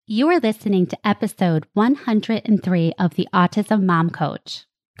You are listening to episode 103 of the Autism Mom Coach,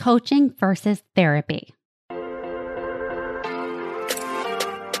 Coaching versus Therapy.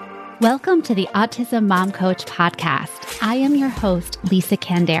 Welcome to the Autism Mom Coach podcast. I am your host, Lisa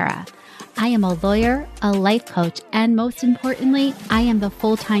Candera. I am a lawyer, a life coach, and most importantly, I am the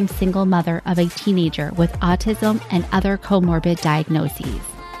full-time single mother of a teenager with autism and other comorbid diagnoses.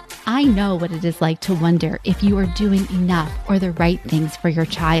 I know what it is like to wonder if you are doing enough or the right things for your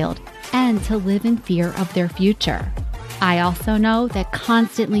child and to live in fear of their future. I also know that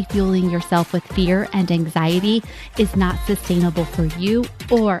constantly fueling yourself with fear and anxiety is not sustainable for you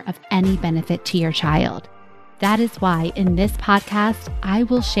or of any benefit to your child. That is why in this podcast, I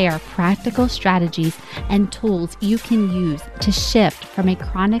will share practical strategies and tools you can use to shift from a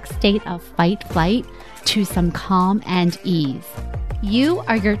chronic state of fight-flight to some calm and ease. You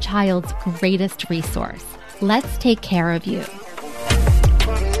are your child's greatest resource. Let's take care of you.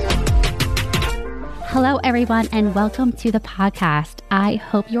 Hello, everyone, and welcome to the podcast. I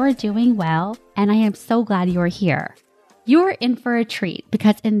hope you are doing well, and I am so glad you are here. You are in for a treat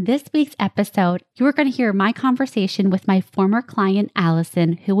because in this week's episode, you are going to hear my conversation with my former client,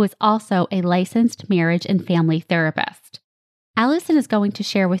 Allison, who was also a licensed marriage and family therapist. Allison is going to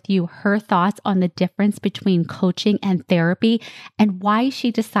share with you her thoughts on the difference between coaching and therapy and why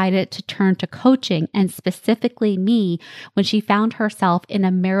she decided to turn to coaching and specifically me when she found herself in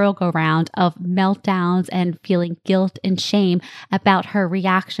a merry-go-round of meltdowns and feeling guilt and shame about her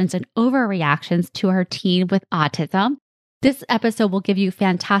reactions and overreactions to her teen with autism. This episode will give you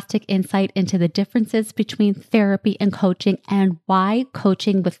fantastic insight into the differences between therapy and coaching and why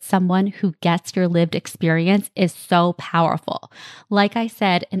coaching with someone who gets your lived experience is so powerful. Like I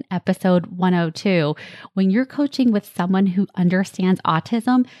said in episode 102, when you're coaching with someone who understands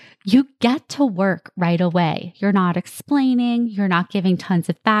autism, you get to work right away. You're not explaining, you're not giving tons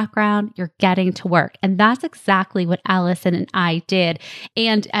of background, you're getting to work. And that's exactly what Allison and I did.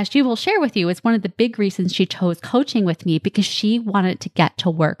 And as she will share with you, it's one of the big reasons she chose coaching with me because she wanted to get to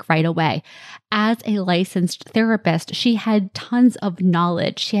work right away. As a licensed therapist, she had tons of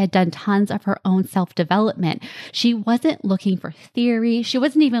knowledge. She had done tons of her own self-development. She wasn't looking for theory. She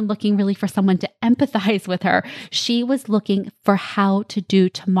wasn't even looking really for someone to empathize with her. She was looking for how to do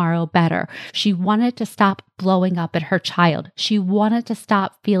tomorrow better. She wanted to stop blowing up at her child. She wanted to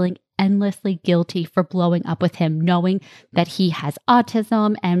stop feeling endlessly guilty for blowing up with him, knowing that he has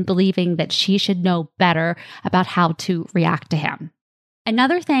autism and believing that she should know better about how to react to him.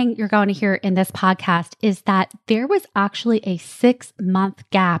 Another thing you're going to hear in this podcast is that there was actually a 6-month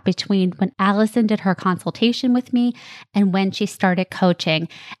gap between when Allison did her consultation with me and when she started coaching.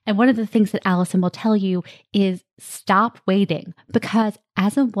 And one of the things that Allison will tell you is stop waiting because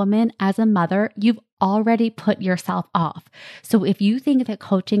as a woman, as a mother, you've already put yourself off. So if you think that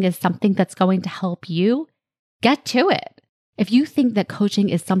coaching is something that's going to help you, get to it. If you think that coaching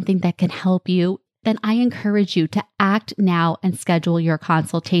is something that can help you, then I encourage you to act now and schedule your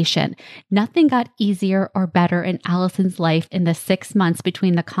consultation. Nothing got easier or better in Allison's life in the 6 months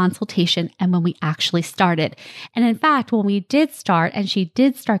between the consultation and when we actually started. And in fact, when we did start and she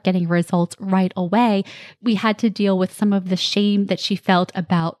did start getting results right away, we had to deal with some of the shame that she felt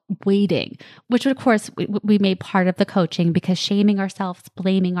about waiting, which of course we made part of the coaching because shaming ourselves,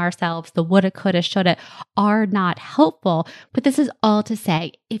 blaming ourselves, the woulda, coulda, shoulda are not helpful. But this is all to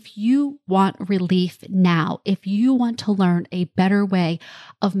say, if you want relief now, if you want to learn a better way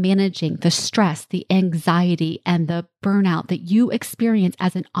of managing the stress, the anxiety, and the burnout that you experience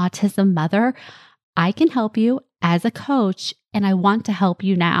as an autism mother, I can help you as a coach, and I want to help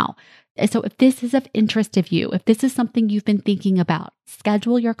you now. So if this is of interest of you, if this is something you've been thinking about,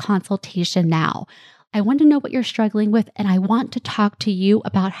 schedule your consultation now. I want to know what you're struggling with, and I want to talk to you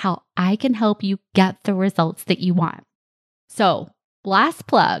about how I can help you get the results that you want. So, last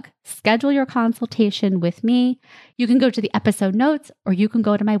plug, schedule your consultation with me. You can go to the episode notes or you can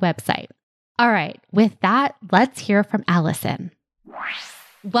go to my website. All right, with that, let's hear from Allison.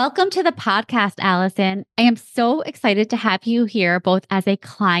 Welcome to the podcast, Allison. I am so excited to have you here, both as a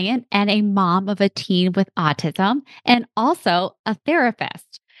client and a mom of a teen with autism, and also a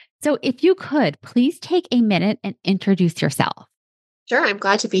therapist. So if you could, please take a minute and introduce yourself. Sure, I'm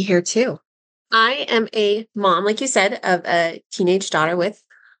glad to be here too. I am a mom, like you said, of a teenage daughter with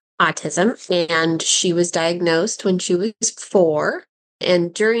autism, and she was diagnosed when she was 4.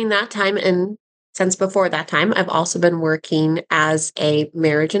 And during that time, and since before that time, I've also been working as a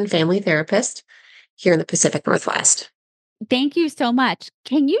marriage and family therapist here in the Pacific Northwest. Thank you so much.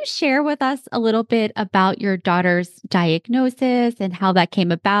 Can you share with us a little bit about your daughter's diagnosis and how that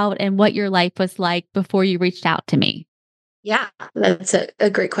came about and what your life was like before you reached out to me? Yeah, that's a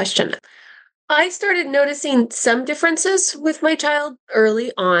great question. I started noticing some differences with my child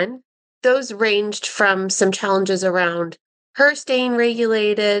early on. Those ranged from some challenges around her staying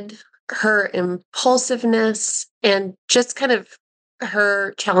regulated, her impulsiveness, and just kind of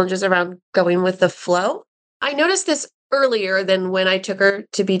her challenges around going with the flow. I noticed this earlier than when I took her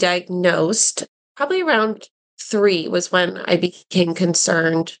to be diagnosed. Probably around 3 was when I became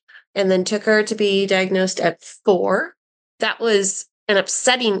concerned, and then took her to be diagnosed at 4. That was an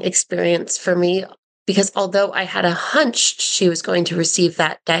upsetting experience for me because although I had a hunch she was going to receive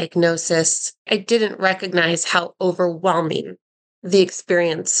that diagnosis, I didn't recognize how overwhelming the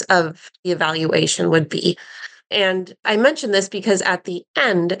experience of the evaluation would be. And I mention this because at the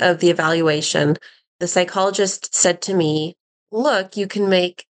end of the evaluation, the psychologist said to me, "Look, you can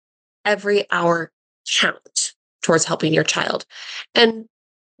make every hour count towards helping your child." And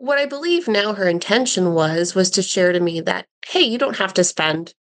what I believe now her intention was to share to me that, hey, you don't have to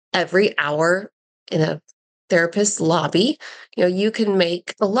spend every hour in a therapist's lobby. You can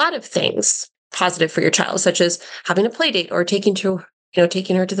make a lot of things positive for your child, such as having a play date or taking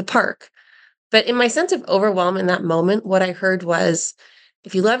her to the park. But in my sense of overwhelm in that moment, what I heard was,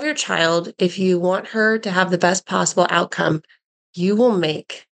 if you love your child, if you want her to have the best possible outcome, you will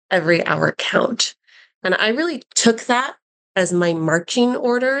make every hour count. And I really took that as my marching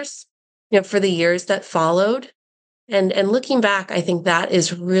orders, for the years that followed. And looking back, I think that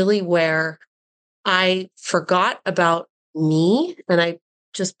is really where I forgot about me and I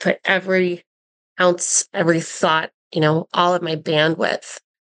just put every ounce, every thought, all of my bandwidth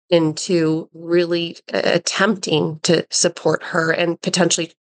into really attempting to support her and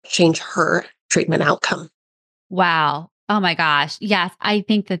potentially change her treatment outcome. Wow. Oh my gosh. Yes. I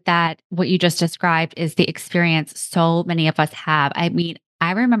think that what you just described is the experience so many of us have. I mean,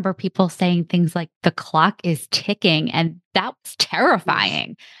 I remember people saying things like the clock is ticking, and that was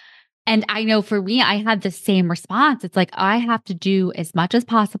terrifying. And I know for me, I had the same response. It's like, I have to do as much as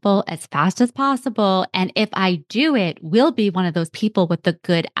possible, as fast as possible. And if I do it, we'll be one of those people with the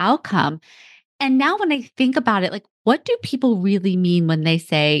good outcome. And now when I think about it, like, what do people really mean when they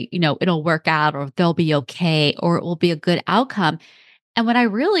say, it'll work out or they'll be okay or it will be a good outcome? And what I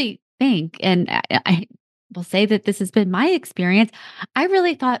really think, and I will say that this has been my experience, I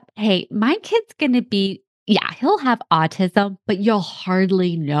really thought, hey, my kid's going to be, yeah, he'll have autism, but you'll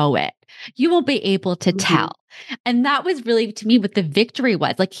hardly know it. You won't be able to Mhm. tell. And that was really to me what the victory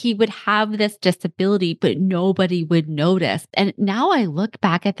was. Like, he would have this disability, but nobody would notice. And now I look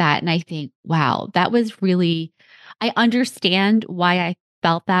back at that and I think, wow, that was really, I understand why I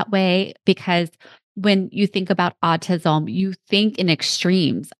felt that way, because when you think about autism, you think in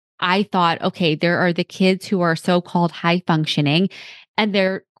extremes. I thought, okay, there are the kids who are so called high functioning and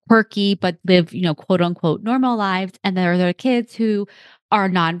they're quirky, but live, quote unquote, normal lives. And there are the kids who are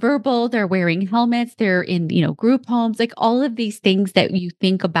nonverbal, they're wearing helmets, they're in, group homes, like all of these things that you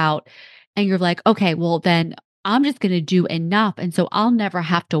think about. And you're like, okay, well, then I'm just going to do enough. And so I'll never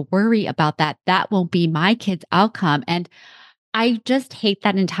have to worry about that. That won't be my kid's outcome. And I just hate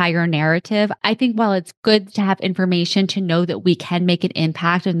that entire narrative. I think while it's good to have information to know that we can make an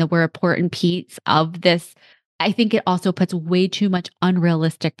impact and that we're important piece of this, I think it also puts way too much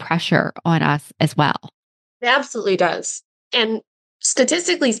unrealistic pressure on us as well. It absolutely does. And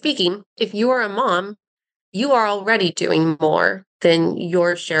statistically speaking, if you are a mom, you are already doing more than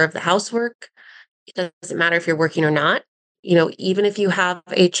your share of the housework. It doesn't matter if you're working or not. Even if you have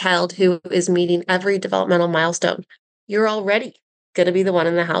a child who is meeting every developmental milestone, you're already going to be the one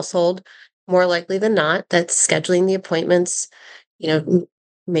in the household, more likely than not, that's scheduling the appointments,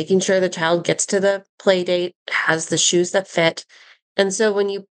 making sure the child gets to the play date, has the shoes that fit. And so when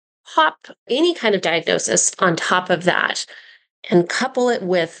you pop any kind of diagnosis on top of that, and couple it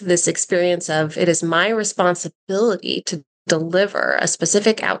with this experience of it is my responsibility to deliver a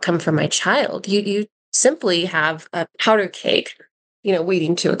specific outcome for my child, you simply have a powder cake,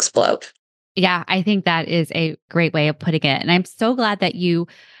 waiting to explode. Yeah, I think that is a great way of putting it. And I'm so glad that you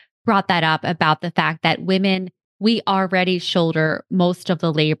brought that up about the fact that women, we already shoulder most of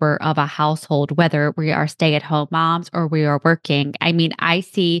the labor of a household, whether we are stay at home moms or we are working. I mean, I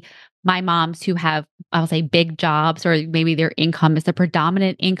see my moms who have, I'll say, big jobs, or maybe their income is the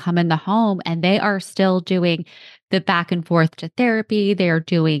predominant income in the home, and they are still doing the back and forth to therapy. They are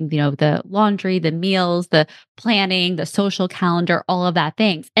doing, the laundry, the meals, the planning, the social calendar, all of that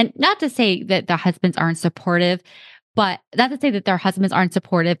things. And not to say that the husbands aren't supportive, But not to say that their husbands aren't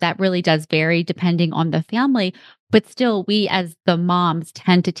supportive, that really does vary depending on the family. But still, we as the moms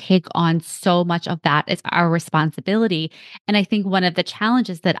tend to take on so much of that as our responsibility. And I think one of the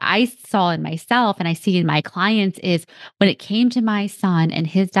challenges that I saw in myself and I see in my clients is when it came to my son and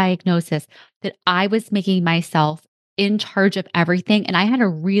his diagnosis, that I was making myself in charge of everything. And I had a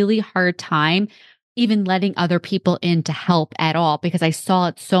really hard time even letting other people in to help at all because I saw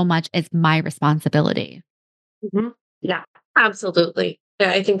it so much as my responsibility. Mhm. Yeah, absolutely.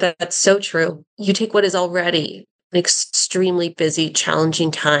 Yeah, I think that that's so true. You take what is already an extremely busy,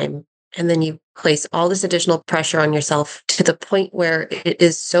 challenging time, and then you place all this additional pressure on yourself to the point where it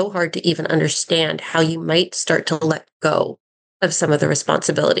is so hard to even understand how you might start to let go of some of the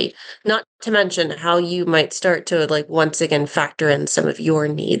responsibility. Not to mention how you might start to like once again factor in some of your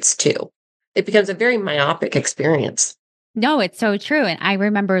needs too. It becomes a very myopic experience. No, it's so true. And I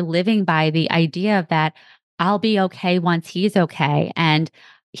remember living by the idea of that I'll be okay once he's okay. And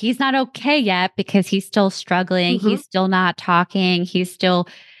he's not okay yet because he's still struggling. Mhm. He's still not talking. He's still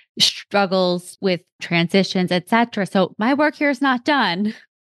struggles with transitions, etc. So my work here is not done.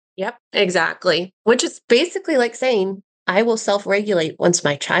 Yep, exactly. Which is basically like saying, I will self regulate once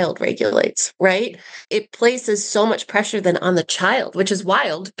my child regulates, right? It places so much pressure then on the child, which is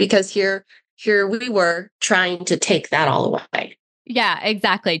wild because here we were trying to take that all away. Yeah,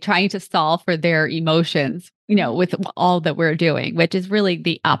 exactly. Trying to solve for their emotions, you know, with all that we're doing, which is really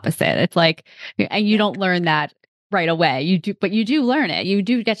the opposite. It's like, and you Yep. don't learn that right away. You do, but you do learn it. You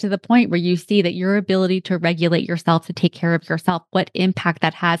do get to the point where you see that your ability to regulate yourself, to take care of yourself, what impact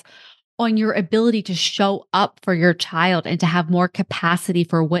that has on your ability to show up for your child and to have more capacity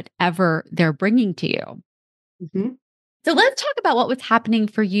for whatever they're bringing to you. Mhm. So let's talk about what was happening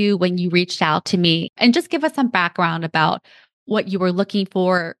for you when you reached out to me and just give us some background about what you were looking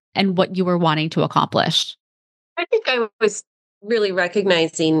for and what you were wanting to accomplish. I think I was really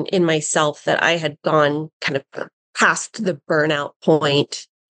recognizing in myself that I had gone kind of past the burnout point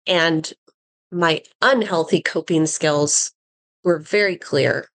and my unhealthy coping skills were very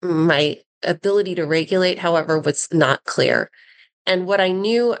clear. My ability to regulate, however, was not clear. And what I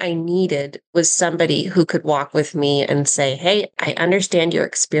knew I needed was somebody who could walk with me and say, hey, I understand your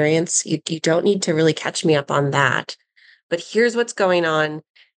experience. You don't need to really catch me up on that. But here's what's going on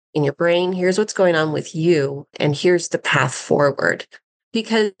in your brain. Here's what's going on with you. And here's the path forward.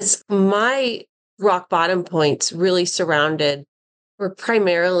 Because my rock bottom points really surrounded were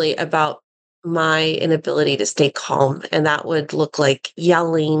primarily about my inability to stay calm. And that would look like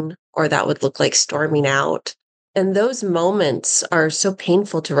yelling or that would look like storming out. And those moments are so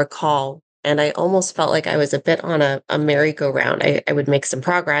painful to recall. And I almost felt like I was a bit on a merry-go-round. I would make some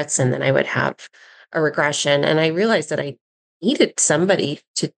progress and then I would have a regression. And I realized that I needed somebody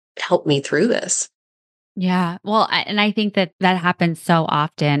to help me through this. Yeah. Well, and I think that that happens so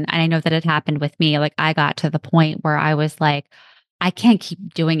often. And I know that it happened with me. Like, I got to the point where I was like, I can't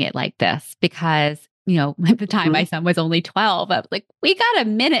keep doing it like this because, you know, at the time my Mhm. son was only 12. I was like, we got a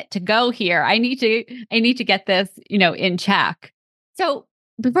minute to go here. I need to get this, you know, in check. So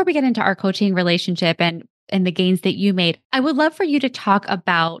before we get into our coaching relationship and the gains that you made, I would love for you to talk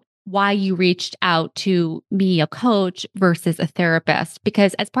about why you reached out to me, a coach versus a therapist.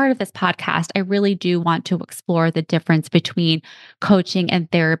 Because as part of this podcast, I really do want to explore the difference between coaching and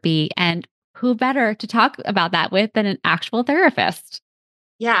therapy. And who better to talk about that with than an actual therapist?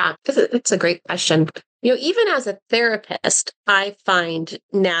 Yeah, it's a great question. Even as a therapist, I find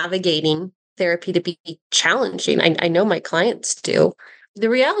navigating therapy to be challenging. I know my clients do. The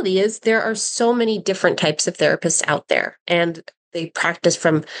reality is, there are so many different types of therapists out there, and they practice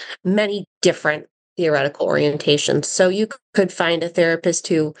from many different theoretical orientations. So you could find a therapist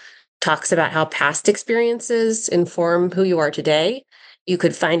who talks about how past experiences inform who you are today. You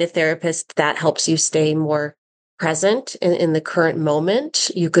could find a therapist that helps you stay more present in the current moment.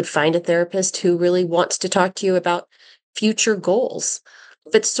 You could find a therapist who really wants to talk to you about future goals.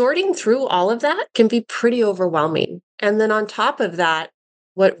 But sorting through all of that can be pretty overwhelming. And then on top of that,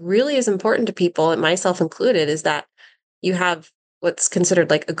 what really is important to people, and myself included, is that you have what's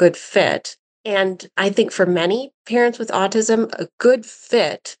considered like a good fit. And I think for many parents with autism, a good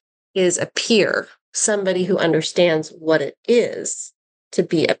fit is a peer, somebody who understands what it is to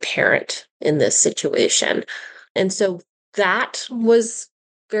be a parent in this situation. And so that was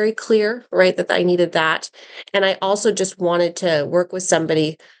very clear, right? That I needed that. And I also just wanted to work with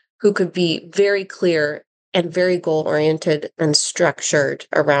somebody who could be very clear and very goal oriented and structured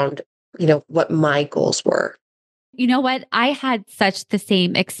around, what my goals were. You know what? I had such the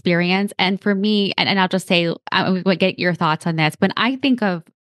same experience. And for me, and I'll just say, I would get your thoughts on this. When I think of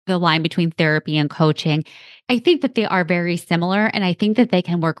the line between therapy and coaching. I think that they are very similar and I think that they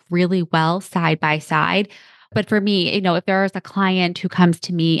can work really well side by side. But for me, if there's a client who comes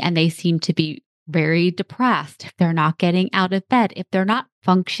to me and they seem to be very depressed, if they're not getting out of bed, if they're not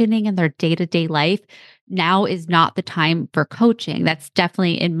functioning in their day to day life, now is not the time for coaching. That's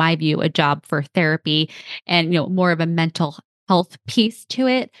definitely, in my view, a job for therapy and, more of a mental health piece to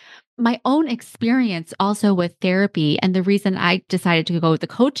it. My own experience also with therapy, and the reason I decided to go the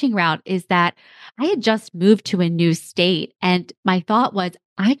coaching route is that I had just moved to a new state. And my thought was,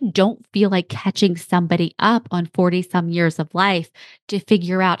 I don't feel like catching somebody up on 40 some years of life to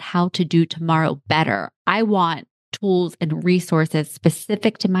figure out how to do tomorrow better. I want tools and resources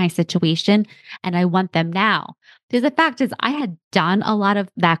specific to my situation, and I want them now. Because the fact is, I had done a lot of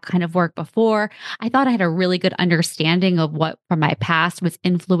that kind of work before. I thought I had a really good understanding of what from my past was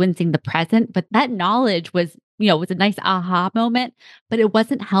influencing the present, but that knowledge was a nice aha moment, but it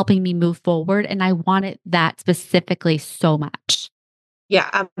wasn't helping me move forward. And I wanted that specifically so much. Yeah,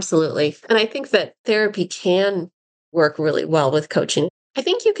 absolutely. And I think that therapy can work really well with coaching. I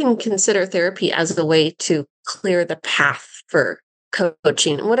think you can consider therapy as a way to clear the path for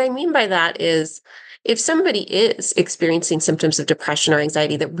coaching. And what I mean by that is if somebody is experiencing symptoms of depression or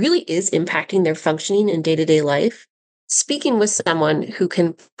anxiety that really is impacting their functioning in day to day life, speaking with someone who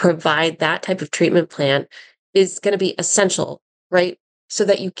can provide that type of treatment plan is going to be essential, right? So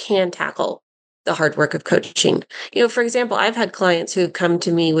that you can tackle the hard work of coaching. For example, I've had clients who have come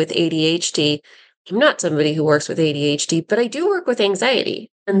to me with ADHD. I'm not somebody who works with ADHD, but I do work with anxiety.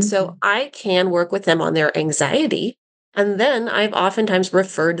 And so I can work with them on their anxiety. And then I've oftentimes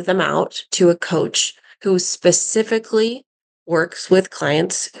referred them out to a coach who specifically works with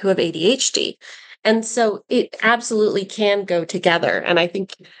clients who have ADHD. And so it absolutely can go together. And I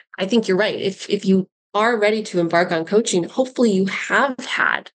think you're right. If you are ready to embark on coaching, hopefully you have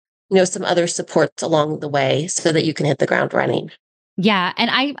had some other supports along the way so that you can hit the ground running. Yeah. And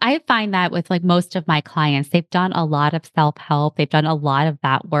I find that with like most of my clients, they've done a lot of self help. They've done a lot of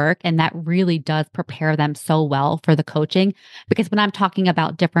that work. And that really does prepare them so well for the coaching. Because when I'm talking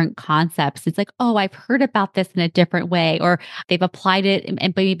about different concepts, it's like, oh, I've heard about this in a different way, or they've applied it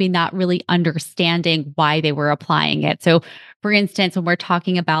and maybe not really understanding why they were applying it. So, for instance, when we're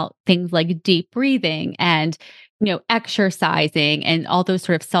talking about things like deep breathing and exercising and all those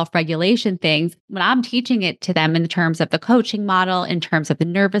sort of self-regulation things, when I'm teaching it to them in terms of the coaching model, in terms of the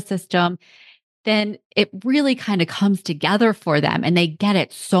nervous system, then it really kind of comes together for them and they get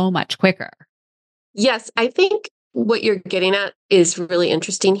it so much quicker. Yes, I think what you're getting at is really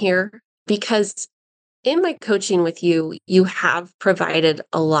interesting here because in my coaching with you, you have provided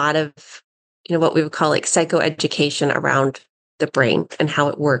a lot of, what we would call like psychoeducation around the brain and how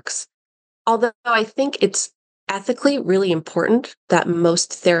it works. Although I think it's ethically really important that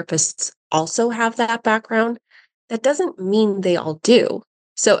most therapists also have that background, that doesn't mean they all do.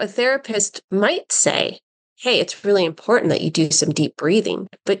 So a therapist might say, hey, it's really important that you do some deep breathing.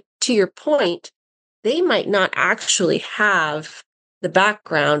 But to your point, they might not actually have the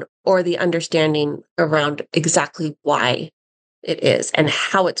background or the understanding around exactly why it is and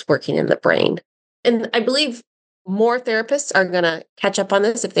how it's working in the brain. And I believe more therapists are going to catch up on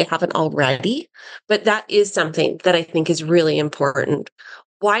this if they haven't already, but that is something that I think is really important.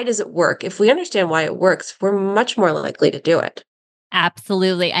 Why does it work? If we understand why it works, we're much more likely to do it.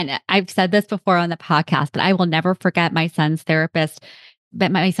 Absolutely. And I've said this before on the podcast, but I will never forget my son's therapist.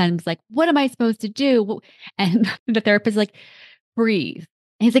 But my son was like, what am I supposed to do? And the therapist is like, breathe.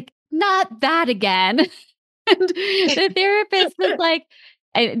 And he's like, not that again. And the therapist was like,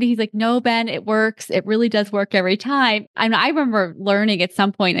 and he's like, no, Ben, it works. It really does work every time. And I remember learning at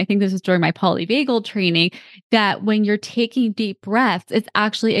some point, I think this was during my polyvagal training, that when you're taking deep breaths, it's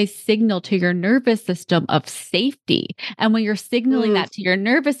actually a signal to your nervous system of safety. And when you're signaling that to your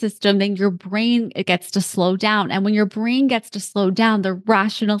nervous system, then your brain it gets to slow down. And when your brain gets to slow down, the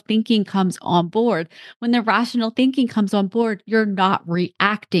rational thinking comes on board. When the rational thinking comes on board, you're not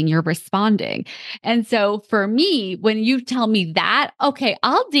reacting, you're responding. And so for me, when you tell me that, okay,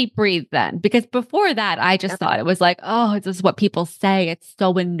 I'll deep breathe then. Because before that, I just thought it was like, oh, this is what people say. It's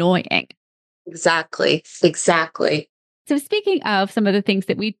so annoying. Exactly. Exactly. So, speaking of some of the things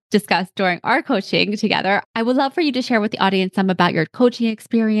that we discussed during our coaching together, I would love for you to share with the audience some about your coaching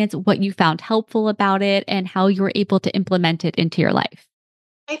experience, what you found helpful about it, and how you were able to implement it into your life.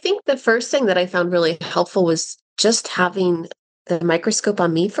 I think the first thing that I found really helpful was just having the microscope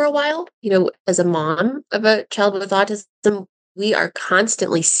on me for a while. As a mom of a child with autism, we are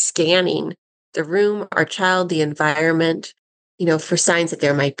constantly scanning the room, our child, the environment, for signs that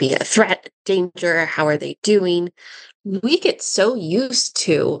there might be a threat, danger, how are they doing? we get so used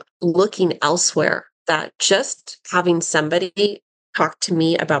to looking elsewhere that just having somebody talk to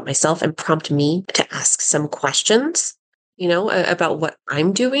me about myself and prompt me to ask some questions, about what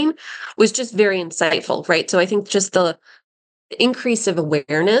I'm doing was just very insightful, right? So I think just the increase of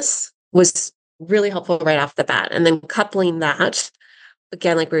awareness was really helpful right off the bat. And then coupling that,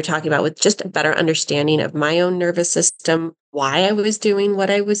 again, like we were talking about, with just a better understanding of my own nervous system, why I was doing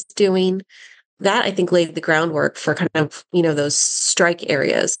what I was doing, that I think laid the groundwork for kind of, those strike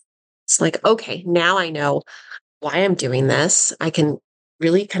areas. It's like, okay, now I know why I'm doing this. I can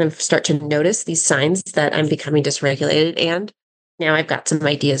really kind of start to notice these signs that I'm becoming dysregulated. And now I've got some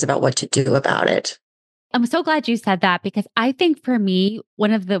ideas about what to do about it. I'm so glad you said that because I think for me,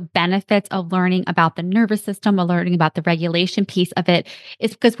 one of the benefits of learning about the nervous system or learning about the regulation piece of it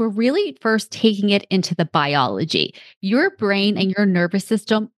is because we're really first taking it into the biology. Your brain and your nervous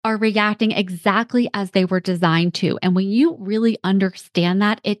system are reacting exactly as they were designed to. And when you really understand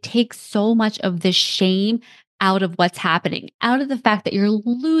that, it takes so much of the shame out of what's happening, out of the fact that you're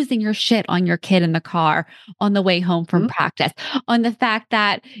losing your shit on your kid in the car on the way home from practice, on the fact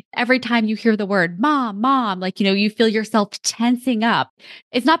that every time you hear the word mom, like, you feel yourself tensing up.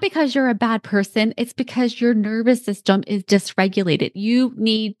 It's not because you're a bad person. It's because your nervous system is dysregulated. You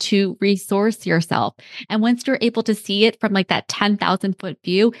need to resource yourself. And once you're able to see it from like that 10,000-foot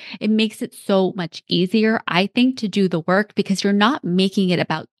view, it makes it so much easier, I think, to do the work because you're not making it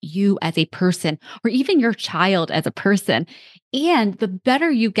about you as a person or even your child as a person. And the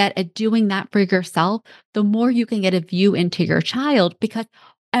better you get at doing that for yourself, the more you can get a view into your child because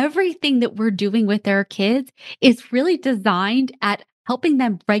everything that we're doing with our kids is really designed at helping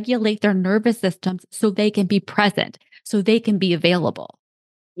them regulate their nervous systems so they can be present, so they can be available.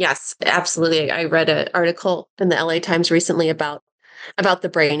 Yes, absolutely. I read an article in the LA Times recently about the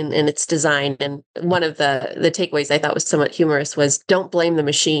brain and its design. And one of the takeaways I thought was somewhat humorous was don't blame the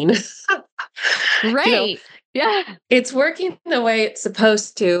machine. you know, Right. Yeah. it's working the way it's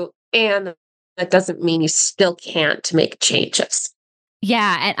supposed to. And that doesn't mean you still can't make changes.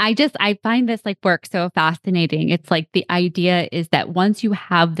 Yeah. And I find this like work so fascinating. It's like the idea is that once you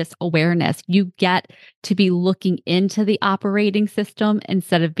have this awareness, you get to be looking into the operating system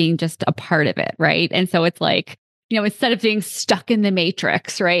instead of being just a part of it. Right. And so it's like, instead of being stuck in the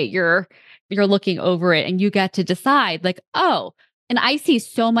matrix, right? You're looking over it and you get to decide like, oh, and I see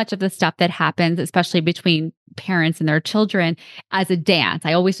so much of the stuff that happens, especially between parents and their children, as a dance.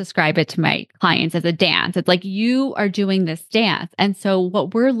 I always describe it to my clients as a dance. It's like you are doing this dance. And so,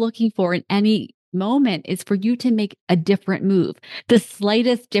 what we're looking for in any moment is for you to make a different move, the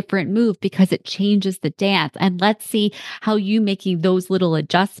slightest different move, because it changes the dance. And let's see how you making those little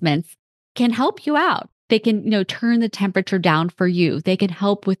adjustments can help you out. They can, turn the temperature down for you. They can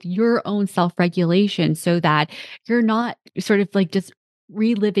help with your own self regulation so that you're not sort of like just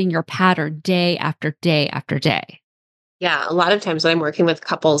reliving your pattern day after day after day. Yeah, a lot of times when I'm working with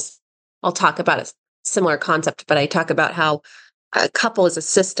couples, I'll talk about a similar concept, but I talk about how a couple is a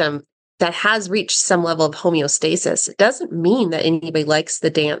system that has reached some level of homeostasis. It doesn't mean that anybody likes the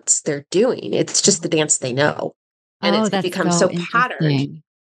dance they're doing. It's just the dance they know. And Oh, it's that's become so so patterned, interesting.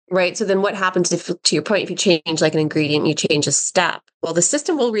 right? So then what happens if, to your point, if you change like an ingredient, you change a step, well, the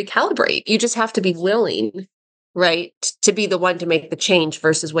system will recalibrate. You just have to be willing, right, to be the one to make the change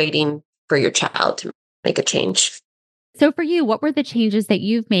versus waiting for your child to make a change. So, for you, what were the changes that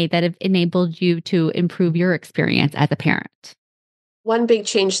you've made that have enabled you to improve your experience as a parent? One big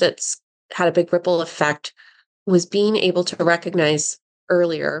change that's had a big ripple effect was being able to recognize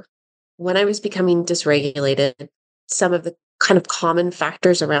earlier when I was becoming dysregulated, some of the kind of common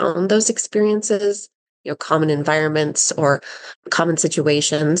factors around those experiences, common environments or common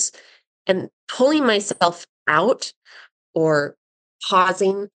situations, and pulling myself out or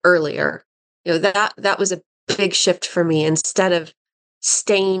pausing earlier. That was a big shift for me instead of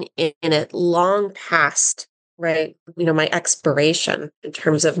staying in it long past, right, my expiration in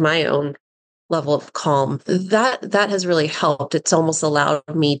terms of my own level of calm. That has really helped. It's almost allowed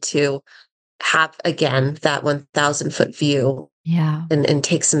me to have again that 1,000-foot view Yeah. and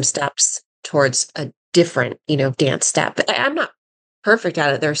take some steps towards a different, dance step. I'm not perfect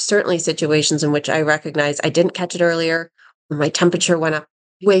at it. There are certainly situations in which I recognize I didn't catch it earlier. My temperature went up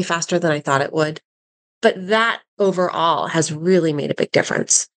way faster than I thought it would. But that overall has really made a big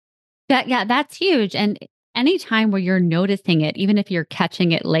difference. Yeah, that's huge. And anytime where you're noticing it, even if you're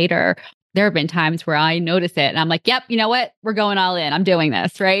catching it later, there have been times where I notice it and I'm like, yep, you know what? We're going all in. I'm doing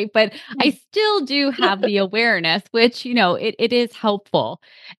this. Right. But I still do have the awareness, which, it is helpful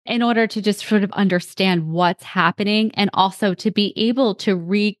in order to just sort of understand what's happening and also to be able to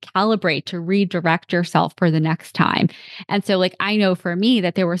recalibrate, to redirect yourself for the next time. And so, like, I know for me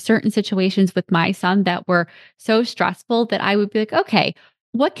that there were certain situations with my son that were so stressful that I would be like, okay,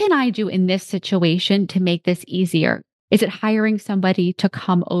 what can I do in this situation to make this easier? Is it hiring somebody to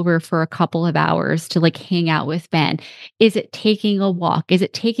come over for a couple of hours to like hang out with Ben? Is it taking a walk? Is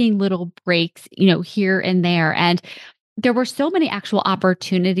it taking little breaks, here and there? And there were so many actual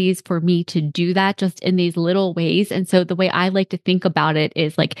opportunities for me to do that just in these little ways. And so the way I like to think about it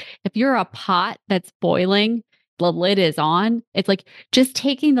is like if you're a pot that's boiling, the lid is on, it's like just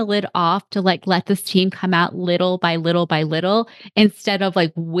taking the lid off to like let the steam come out little by little by little instead of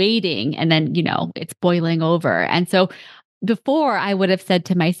like waiting and then, it's boiling over. And so before I would have said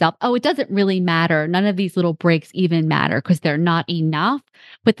to myself, oh, it doesn't really matter. None of these little breaks even matter because they're not enough.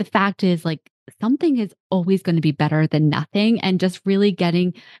 But the fact is, like, something is always going to be better than nothing. And just really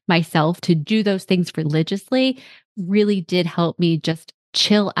getting myself to do those things religiously really did help me just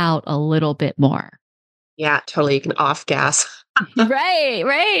chill out a little bit more. Yeah, totally. You can off gas. Right,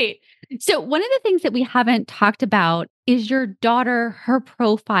 right. So, one of the things that we haven't talked about is your daughter, her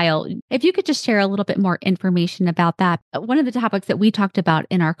profile. If you could just share a little bit more information about that. One of the topics that we talked about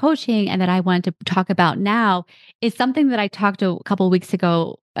in our coaching and that I wanted to talk about now is something that I talked a couple of weeks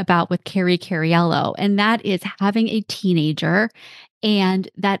ago about with Carrie Cariello, and that is having a teenager and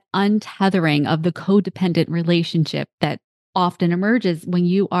that untethering of the codependent relationship that often emerges when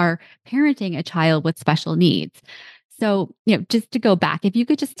you are parenting a child with special needs. So, just to go back, if you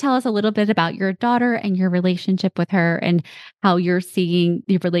could just tell us a little bit about your daughter and your relationship with her and how you're seeing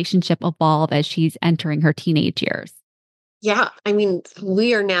the relationship evolve as she's entering her teenage years. Yeah, I mean,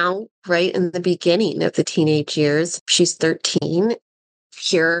 we are now right in the beginning of the teenage years. She's 13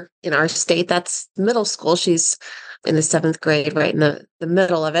 here in our state. That's middle school. She's in the seventh grade, right in the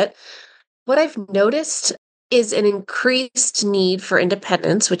middle of it. What I've noticed is an increased need for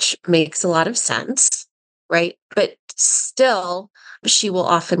independence, which makes a lot of sense, right? But still, she will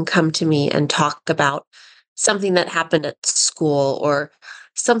often come to me and talk about something that happened at school or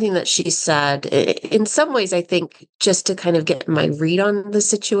something that she said. In some ways, I think just to kind of get my read on the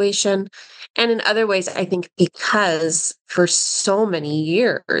situation. And in other ways, I think because for so many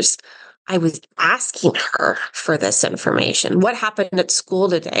years, I was asking her for this information. What happened at school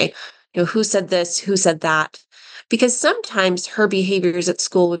today? Who said this? Who said that? Because sometimes her behaviors at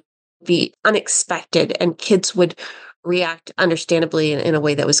school would be unexpected and kids would react understandably in a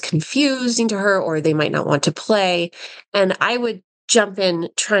way that was confusing to her, or they might not want to play. And I would jump in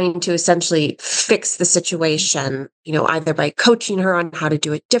trying to essentially fix the situation, either by coaching her on how to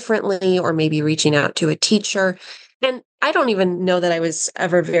do it differently or maybe reaching out to a teacher. And I don't even know that I was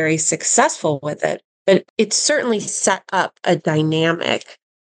ever very successful with it, but it certainly set up a dynamic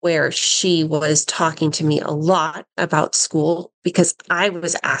where she was talking to me a lot about school because I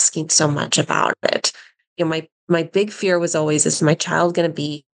was asking so much about it. My big fear was always, is my child going to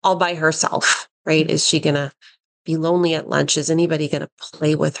be all by herself, right? Is she going to be lonely at lunch? Is anybody going to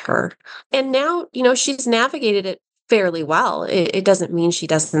play with her? And now, she's navigated it fairly well. It doesn't mean she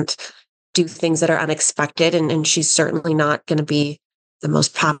doesn't do things that are unexpected, and she's certainly not going to be the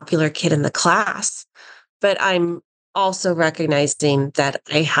most popular kid in the class. But I'm also recognizing that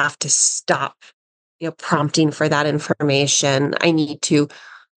I have to stop, prompting for that information. I need to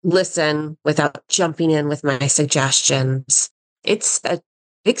listen without jumping in with my suggestions. It's a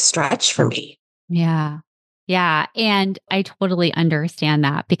big stretch for me. Yeah. Yeah. And I totally understand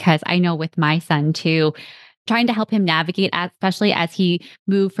that because I know with my son too, trying to help him navigate, especially as he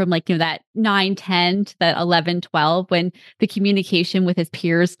moved from like, that 9, 10 to that 11, 12, when the communication with his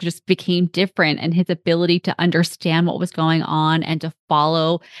peers just became different and his ability to understand what was going on and to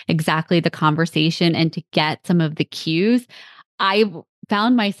follow exactly the conversation and to get some of the cues. I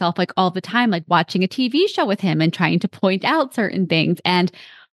found myself like all the time, like watching a TV show with him and trying to point out certain things. And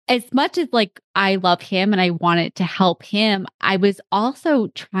as much as like I love him and I wanted to help him, I was also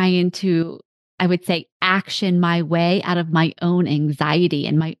trying to, I would say, action my way out of my own anxiety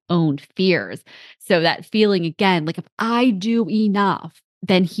and my own fears. So that feeling again, like if I do enough,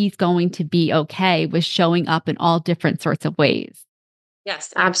 then he's going to be okay with showing up in all different sorts of ways.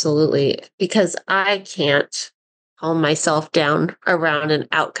 Yes, absolutely. Because I can't calm myself down around an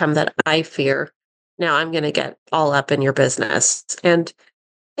outcome that I fear. Now I'm going to get all up in your business. And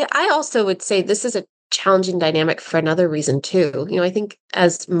yeah, I also would say this is a challenging dynamic for another reason too. I think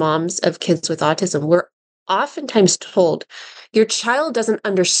as moms of kids with autism, we're oftentimes told, your child doesn't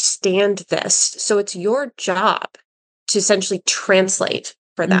understand this. So it's your job to essentially translate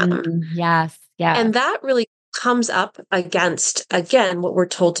for them. Yes, yes. And that really comes up against, again, what we're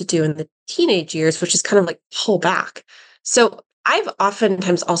told to do in the teenage years, which is kind of like pull back. So I've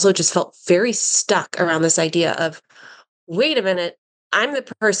oftentimes also just felt very stuck around this idea of, wait a minute, I'm the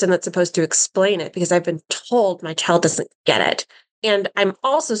person that's supposed to explain it because I've been told my child doesn't get it. And I'm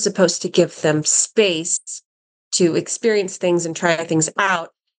also supposed to give them space to experience things and try things out.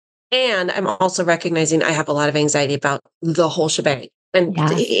 And I'm also recognizing I have a lot of anxiety about the whole shebang. And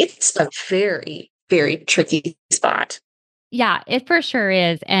Yes. it's a very, very tricky spot. Yeah, it for sure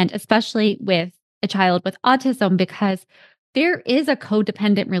is. And especially with a child with autism, because there is a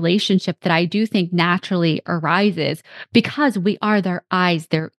codependent relationship that I do think naturally arises because we are their eyes,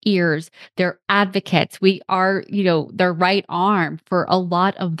 their ears, their advocates. We are, their right arm for a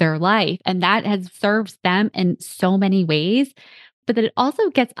lot of their life. And that has serves them in so many ways. But that it also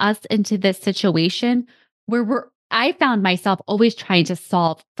gets us into this situation where I found myself always trying to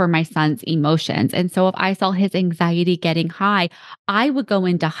solve for my son's emotions. And so if I saw his anxiety getting high, I would go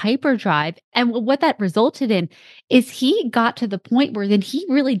into hyperdrive. And what that resulted in is he got to the point where then he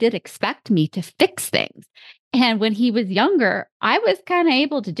really did expect me to fix things. And when he was younger, I was kind of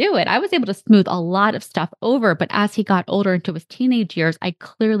able to do it. I was able to smooth a lot of stuff over. But as he got older into his teenage years, I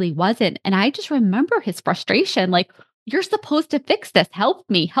clearly wasn't. And I just remember his frustration like, you're supposed to fix this. Help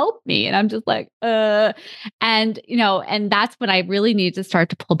me, help me. And I'm just like, and that's when I really need to start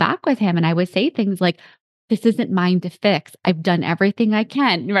to pull back with him. And I would say things like, this isn't mine to fix. I've done everything I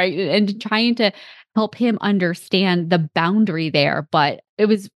can, right? And trying to help him understand the boundary there. But it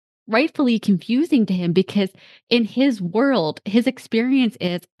was rightfully confusing to him because in his world, his experience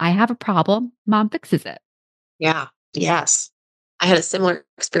is I have a problem, mom fixes it. Yeah. Yes. I had a similar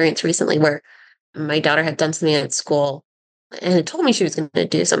experience recently where my daughter had done something at school and had told me she was going to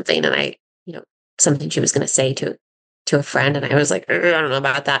do something. And you know, something she was going to say to a friend. And I was like, I don't know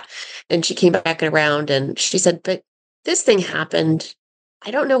about that. And she came back around and she said, but this thing happened.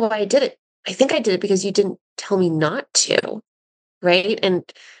 I don't know why I did it. I think I did it because you didn't tell me not to. Right. And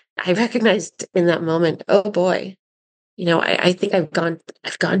I recognized in that moment, oh boy, I think I've gone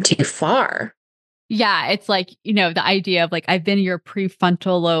too far. Yeah, it's like, the idea of like, I've been your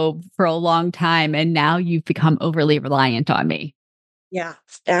prefrontal lobe for a long time, and now you've become overly reliant on me. Yeah,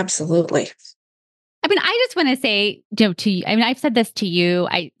 absolutely. I mean, I just want to say, to you, I mean, I've said this to you,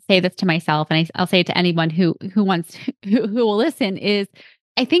 I say this to myself, and I'll say it to anyone who wants, who will listen is,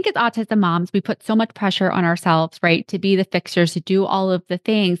 I think as autism moms, we put so much pressure on ourselves, right? To be the fixers, to do all of the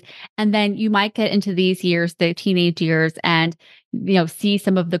things. And then you might get into these years, the teenage years, and, see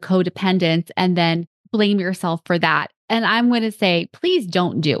some of the codependence and then blame yourself for that. And I'm going to say, please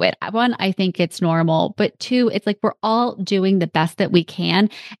don't do it. One, I think it's normal. But two, it's like we're all doing the best that we can.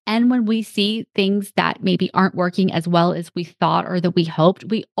 And when we see things that maybe aren't working as well as we thought or that we hoped,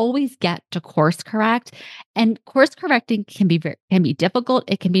 we always get to course correct. And course correcting can be difficult,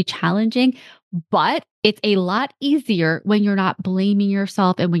 it can be challenging, but it's a lot easier when you're not blaming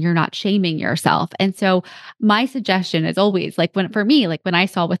yourself and when you're not shaming yourself. And so my suggestion is always like for me, like when I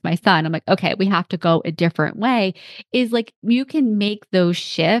saw with my son, I'm like, okay, we have to go a different way is like you can make those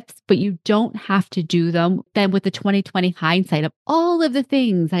shifts, but you don't have to do them then with the 2020 hindsight of all of the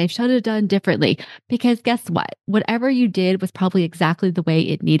things I should have done differently. Because guess what? Whatever you did was probably exactly the way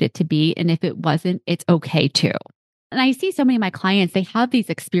it needed to be. And if it wasn't, it's okay too. And I see so many of my clients, they have these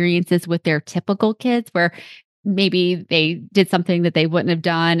experiences with their typical kids where maybe they did something that they wouldn't have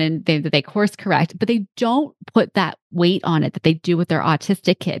done and they course correct, but they don't put that weight on it that they do with their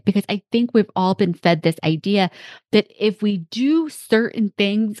autistic kid. Because I think we've all been fed this idea that if we do certain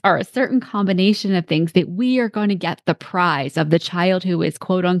things or a certain combination of things, that we are going to get the prize of the child who is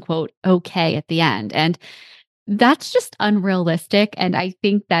quote unquote okay at the end. And that's just unrealistic. And I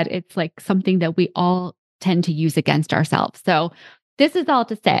think that it's like something that we all tend to use against ourselves. So, this is all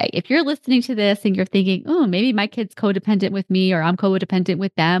to say if you're listening to this and you're thinking, oh, maybe my kid's codependent with me or I'm codependent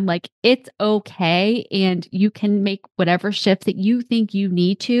with them, like it's okay. And you can make whatever shifts that you think you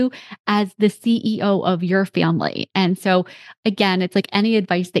need to as the CEO of your family. And so, again, it's like any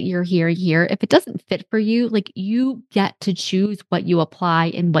advice that you're hearing here, if it doesn't fit for you, like you get to choose what you apply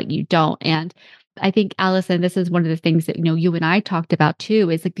and what you don't. And I think, Allison, this is one of the things that, you and I talked about too,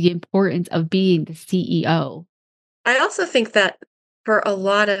 is like the importance of being the CEO. I also think that for a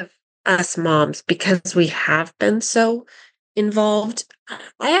lot of us moms, because we have been so involved,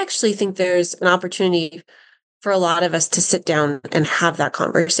 I actually think there's an opportunity for a lot of us to sit down and have that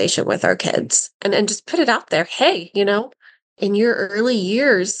conversation with our kids and just put it out there. Hey, in your early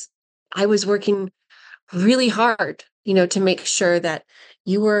years, I was working really hard, to make sure that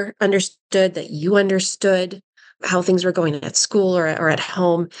you were understood, that you understood how things were going at school or at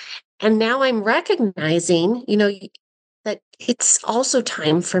home. And now I'm recognizing, that it's also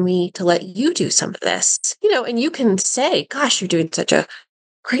time for me to let you do some of this, and you can say, gosh, you're doing such a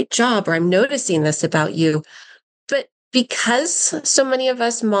great job, or I'm noticing this about you. But because so many of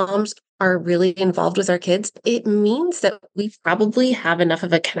us moms are really involved with our kids, it means that we probably have enough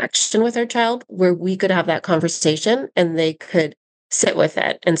of a connection with our child where we could have that conversation and they could sit with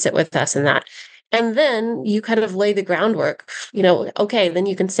it and sit with us in that. And then you kind of lay the groundwork, okay, then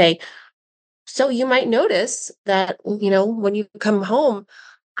you can say, so you might notice that, when you come home,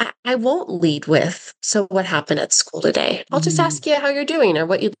 I won't lead with, so what happened at school today? I'll just Mhm. ask you how you're doing or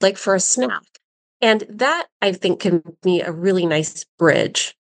what you'd like for a snack. And that I think can be a really nice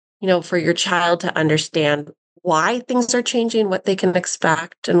bridge, for your child to understand why things are changing, what they can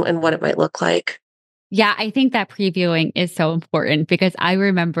expect, and what it might look like. Yeah, I think that previewing is so important because I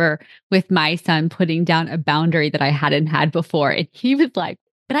remember with my son putting down a boundary that I hadn't had before. And he was like,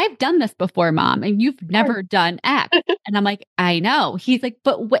 but I've done this before, mom, and you've never done X. And I'm like, I know. He's like,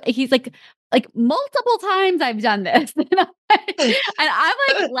 but what? He's like multiple times I've done this. And I'm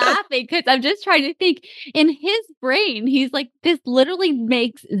like laughing because I'm just trying to think in his brain, he's like, this literally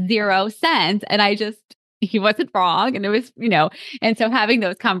makes zero sense. And he wasn't wrong. And it was, and so having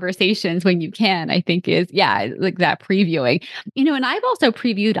those conversations when you can, I think is, yeah, like that previewing, and I've also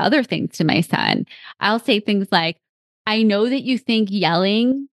previewed other things to my son. I'll say things like, I know that you think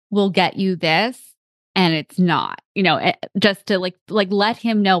yelling will get you this and it's not, just to like let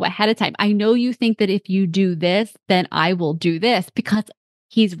him know ahead of time. I know you think that if you do this, then I will do this because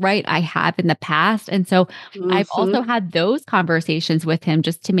he's right. I have in the past. And so I've also Hmm. had those conversations with him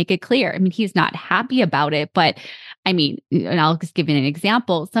just to make it clear. I mean, he's not happy about it, but I mean, and I'll just give you an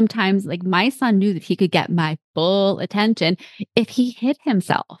example. Sometimes, like my son knew that he could get my full attention if he hit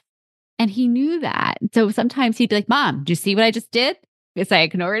himself. And he knew that. So sometimes he'd be like, Mom, do you see what I just did? Because I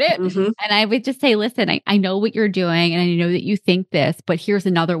ignored it. Hmm. And I would just say, listen, I know what you're doing and I know that you think this, but here's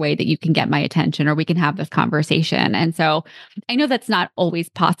another way that you can get my attention or we can have this conversation. And so I know that's not always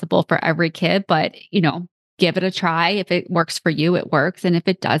possible for every kid, but, give it a try. If it works for you, it works. And if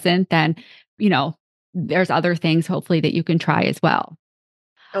it doesn't, then, you know, there's other things hopefully that you can try as well.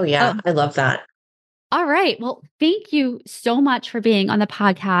 Oh, yeah. I love that. All right. Well, thank you so much for being on the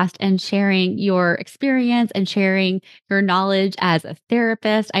podcast and sharing your experience and sharing your knowledge as a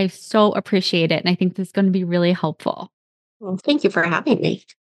therapist. I so appreciate it. And I think this is going to be really helpful. Well, thank you for having me.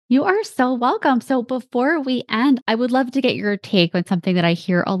 You are so welcome. So, before we end, I would love to get your take on something that I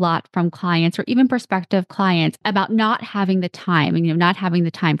hear a lot from clients or even prospective clients about not having the time and, not having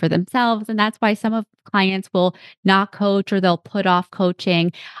the time for themselves. And that's why some of clients will not coach or they'll put off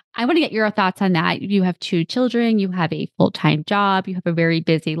coaching. I want to get your thoughts on that. You have two children, you have a full time job, you have a very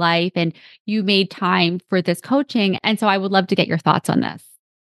busy life, and you made time for this coaching. And so, I would love to get your thoughts on this.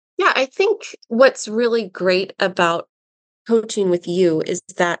 Yeah, I think what's really great about coaching with you is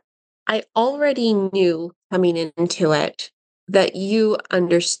that I already knew coming into it that you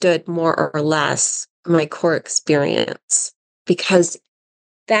understood more or less my core experience because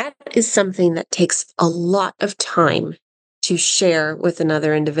that is something that takes a lot of time to share with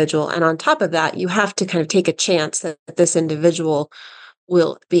another individual. And on top of that, you have to kind of take a chance that this individual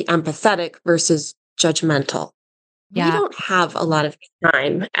will be empathetic versus judgmental. We Yeah. don't have a lot of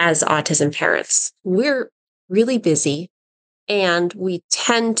time as autism parents. We're really busy and we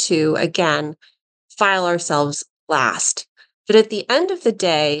tend to, again, file ourselves last. But at the end of the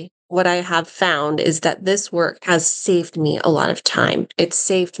day, what I have found is that this work has saved me a lot of time. It's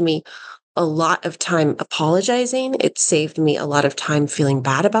saved me a lot of time apologizing. It saved me a lot of time feeling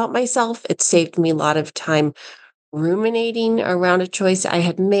bad about myself. It saved me a lot of time ruminating around a choice I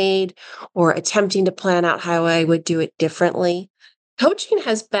had made or attempting to plan out how I would do it differently. Coaching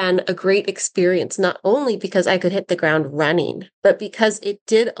has been a great experience, not only because I could hit the ground running, but because it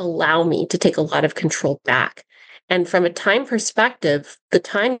did allow me to take a lot of control back. And from a time perspective, the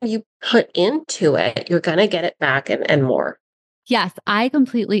time you put into it, you're going to get it back and more. Yes, I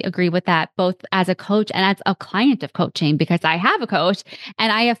completely agree with that, both as a coach and as a client of coaching, because I have a coach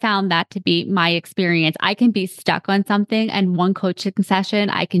and I have found that to be my experience. I can be stuck on something and one coaching session,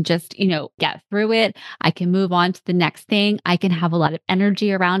 I can just, get through it. I can move on to the next thing. I can have a lot of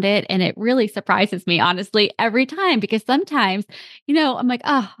energy around it. And it really surprises me, honestly, every time, because sometimes, I'm like,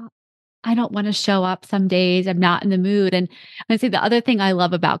 oh, I don't want to show up some days. I'm not in the mood. And I say the other thing I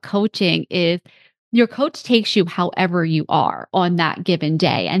love about coaching is your coach takes you however you are on that given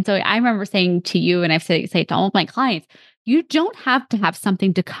day. And so I remember saying to you, and I've say to all of my clients, You don't have to have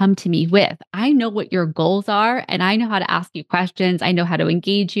something to come to me with. I know what your goals are, and I know how to ask you questions. I know how to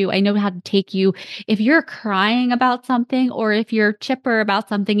engage you. I know how to take you. If you're crying about something, or if you're chipper about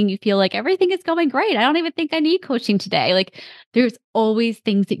something and you feel like everything is going great, I don't even think I need coaching today. Like, there's always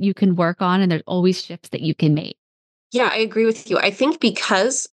things that you can work on, and there's always shifts that you can make. Yeah, I agree with you. I think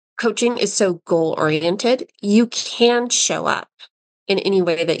because coaching is so goal oriented, you can show up in any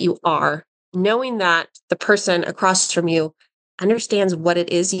way that you are, knowing that the person across from you understands what it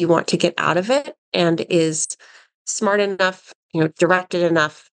is you want to get out of it and is smart enough, directed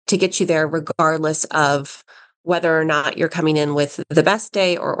enough to get you there, regardless of whether or not you're coming in with the best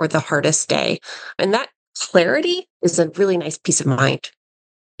day or the hardest day. And that clarity is a really nice peace of mind.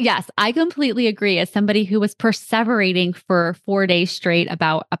 Yes, I completely agree. As somebody who was perseverating for 4 days straight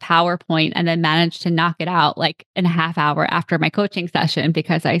about a PowerPoint and then managed to knock it out like in a half hour after my coaching session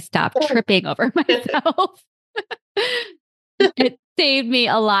because I stopped tripping over myself. It saved me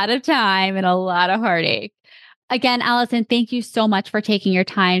a lot of time and a lot of heartache. Again, Allison, thank you so much for taking your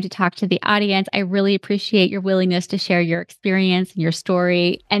time to talk to the audience. I really appreciate your willingness to share your experience and your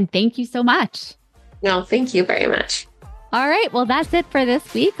story. And thank you so much. No, thank you very much. All right. Well, that's it for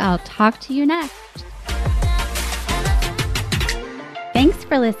this week. I'll talk to you next. Thanks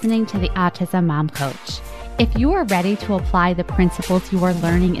for listening to the Autism Mom Coach. If you are ready to apply the principles you are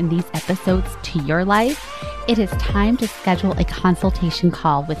learning in these episodes to your life, it is time to schedule a consultation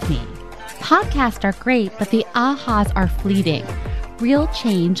call with me. Podcasts are great, but the ahas are fleeting. Real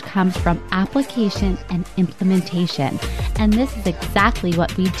change comes from application and implementation, and this is exactly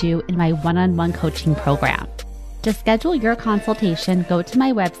what we do in my one-on-one coaching program. To schedule your consultation, go to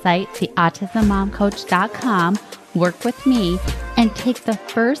my website, theautismmomcoach.com, work with me, and take the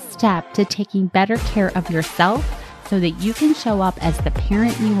first step to taking better care of yourself so that you can show up as the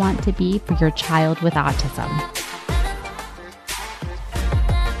parent you want to be for your child with autism.